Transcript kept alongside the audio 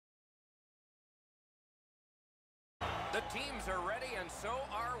The teams are ready, and so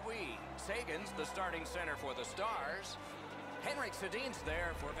are we. Sagan's the starting center for the Stars. Henrik Sedin's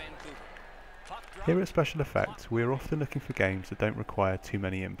there for Vancouver. Here at SpecialEffect, we are often looking for games that don't require too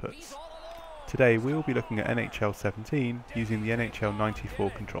many inputs. Today we will be looking at NHL 17 using the NHL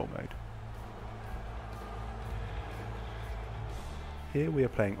 94 control mode. Here we are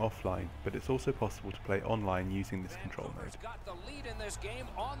playing offline, but it's also possible to play online using this control mode. Got the lead in this game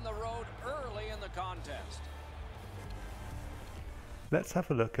on the road early in the contest. Let's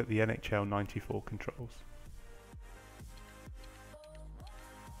have a look at the NHL 94 controls.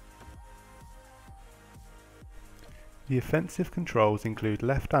 The offensive controls include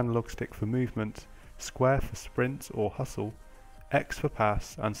left analog stick for movement, square for sprint or hustle, X for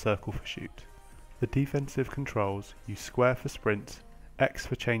pass and circle for shoot. The defensive controls use square for sprint, X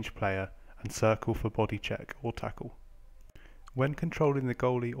for change player and circle for body check or tackle. When controlling the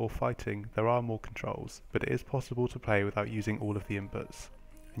goalie or fighting, there are more controls, but it is possible to play without using all of the inputs,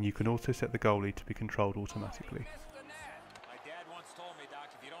 and you can also set the goalie to be controlled automatically. My dad once told me, Doc,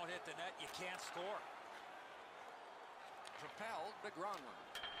 if you don't hit the net, you can't score. Propelled the Gronlund.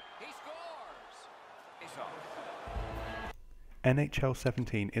 He scores! NHL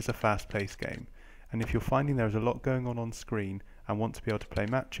 17 is a fast-paced game, and if you're finding there is a lot going on screen and want to be able to play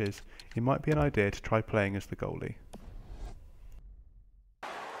matches, it might be an idea to try playing as the goalie.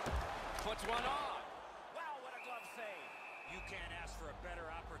 Puts one on. Wow, what a glove save. You can't ask for a better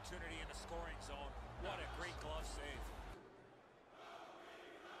opportunity in the scoring zone. What a great glove save.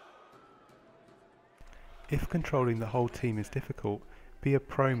 If controlling the whole team is difficult, Be a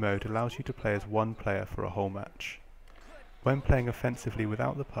Pro mode allows you to play as one player for a whole match. When playing offensively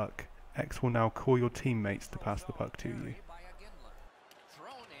without the puck, X will now call your teammates to pass the puck to you.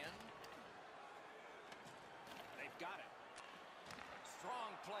 Thrown in. They've got it.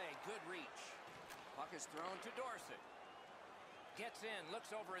 Strong play, good reach. Puck is thrown to Dorsett. Gets in,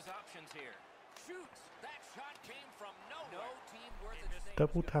 looks over his options here. Shoots. That shot came from nowhere. No team worth its name.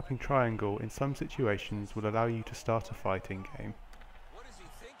 Double tapping triangle in some situations will allow you to start a fighting game. What is he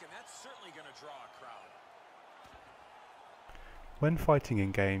thinking? That's certainly going to draw a crowd. When fighting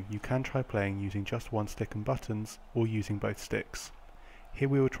in game, you can try playing using just one stick and buttons, or using both sticks. Here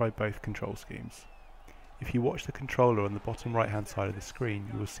we will try both control schemes. If you watch the controller on the bottom right hand side of the screen,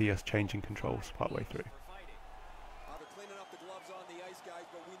 you will see us changing controls partway through.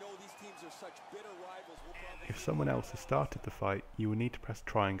 If someone else has started the fight, you will need to press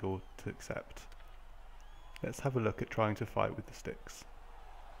triangle to accept. Let's have a look at trying to fight with the sticks.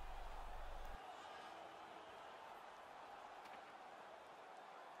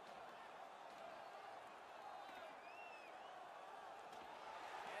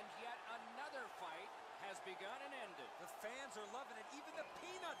 And yet another fight has begun and ended. The fans are loving it. Even the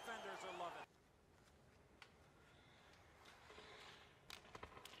peanut vendors are loving it.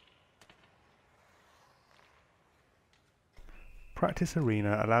 Practice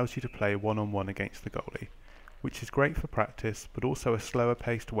Arena allows you to play one-on-one against the goalie, which is great for practice, but also a slower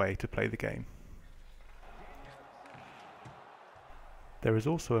paced way to play the game. There is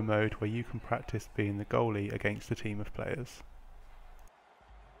also a mode where you can practice being the goalie against a team of players.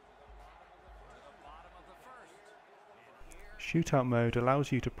 Shootout mode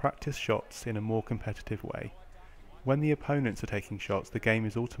allows you to practice shots in a more competitive way. When the opponents are taking shots, the game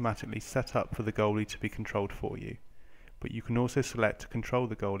is automatically set up for the goalie to be controlled for you, but you can also select to control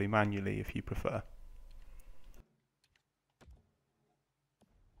the goalie manually if you prefer.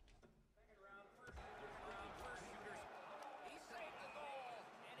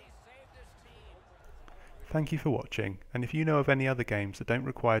 Thank you for watching, and if you know of any other games that don't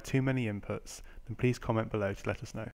require too many inputs, then please comment below to let us know.